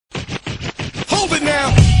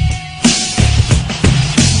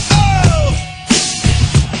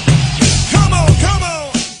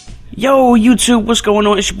Yo, YouTube, what's going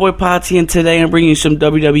on? It's your boy Potty, and today I'm bringing you some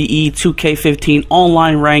WWE 2K15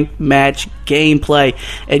 online ranked match gameplay.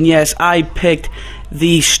 And yes, I picked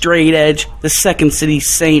the straight edge, the Second City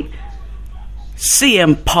Saint,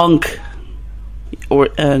 CM Punk,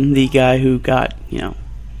 and the guy who got,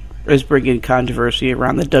 is bringing controversy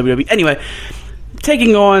around the WWE. Anyway,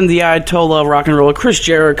 taking on the Ayatollah Rock and Roller, Chris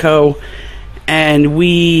Jericho, and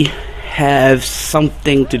we have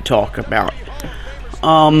something to talk about.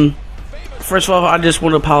 First of all, I just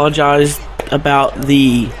want to apologize about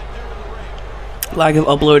the lack of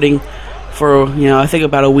uploading for, I think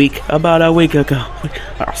about a week ago.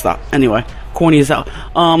 I'll stop. Anyway, corny as hell.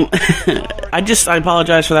 I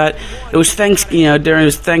apologize for that. It was during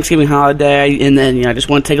his Thanksgiving holiday, and then, I just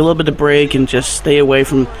want to take a little bit of break and just stay away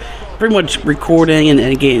from pretty much recording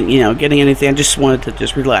and getting anything. I just wanted to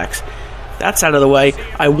just relax. That's out of the way.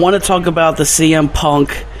 I want to talk about the CM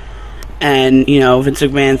Punk and, Vince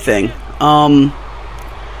McMahon thing.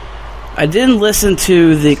 I didn't listen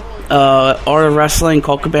to the Art of Wrestling,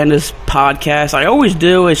 Colt Cabana's podcast. I always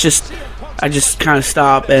do. I just kind of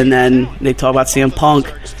stop, and then they talk about CM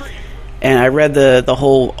Punk. And I read the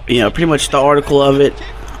whole, pretty much the article of it.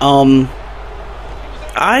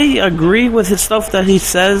 I agree with his stuff that he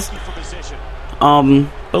says.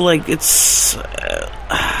 But it's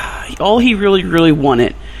all he really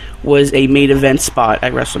wanted was a main event spot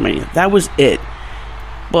at WrestleMania. That was it.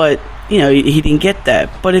 But, he didn't get that.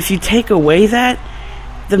 But if you take away that,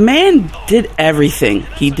 the man did everything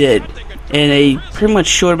he did in a pretty much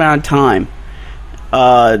short amount of time.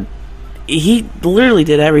 He literally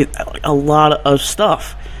did a lot of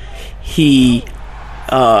stuff. He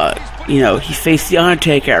faced The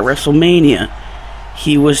Undertaker at WrestleMania.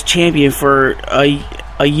 He was champion for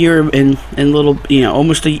a year and little,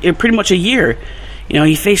 almost pretty much a year.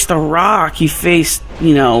 He faced The Rock. He faced,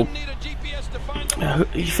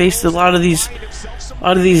 he faced a lot of these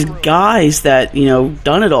guys that,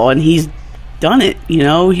 done it all, and he's done it.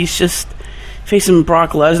 He's just facing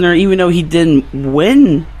Brock Lesnar, even though he didn't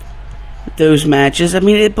win those matches. But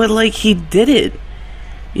he did it,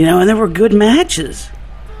 and there were good matches.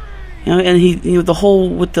 And he, the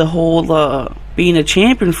whole being a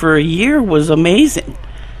champion for a year was amazing.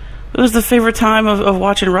 It was the favorite time of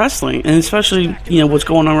watching wrestling, and especially, what's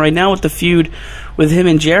going on right now with the feud with him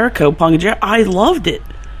and Jericho, Punk and Jericho. I loved it.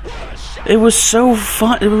 It was so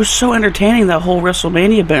fun. It was so entertaining, that whole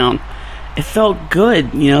WrestleMania bound. It felt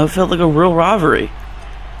good, it felt like a real rivalry.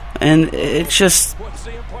 And it's just,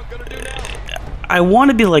 I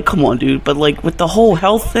want to be like, come on, dude, but with the whole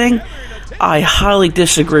health thing, I highly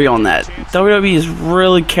disagree on that. WWE is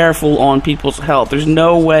really careful on people's health. There's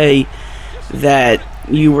no way that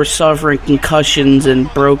you were suffering concussions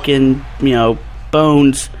and broken,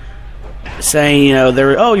 bones, saying,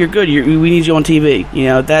 you're good, we need you on TV.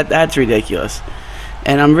 That's ridiculous.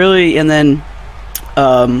 And then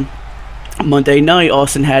Monday night,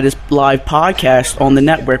 Austin had his live podcast on the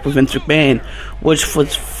network with Vince McMahon, which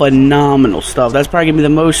was phenomenal stuff. That's probably going to be the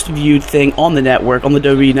most viewed thing on the network, on the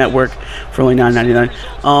WWE Network, for only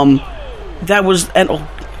 $9.99. That was,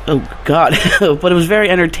 oh God, but it was very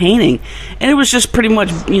entertaining. And it was just pretty much,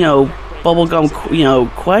 bubblegum,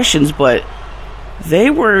 questions, but they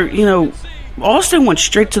were, Austin went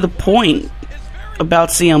straight to the point about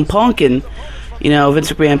CM Punk, and,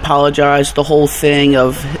 Vince McMahon apologized, the whole thing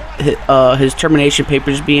of his termination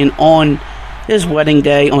papers being on his wedding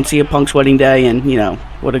day, on CM Punk's wedding day, and,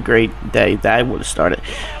 what a great day that would have started.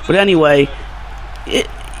 But anyway,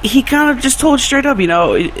 he kind of just told straight up,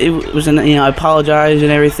 it was I apologize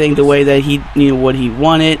and everything, the way that he what he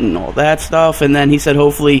wanted and all that stuff, and then he said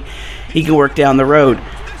hopefully he can work down the road.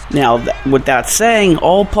 Now, with that saying,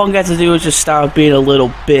 all Punk has to do is just stop being a little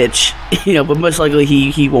bitch, but most likely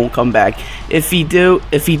he won't come back. If he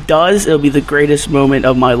does, it'll be the greatest moment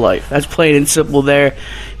of my life. That's plain and simple there,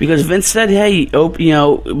 because Vince said, hey,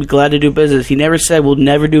 we're glad to do business. He never said we'll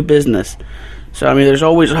never do business. So, there's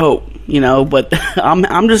always hope, but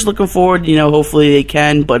I'm just looking forward, hopefully they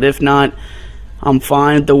can, but if not, I'm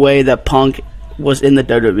fine with the way that Punk was in the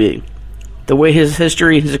WWE. The way his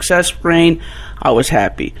history, his success reign, I was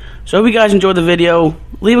happy. So, I hope you guys enjoyed the video.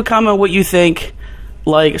 Leave a comment what you think.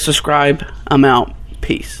 Like, subscribe. I'm out.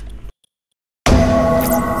 Peace.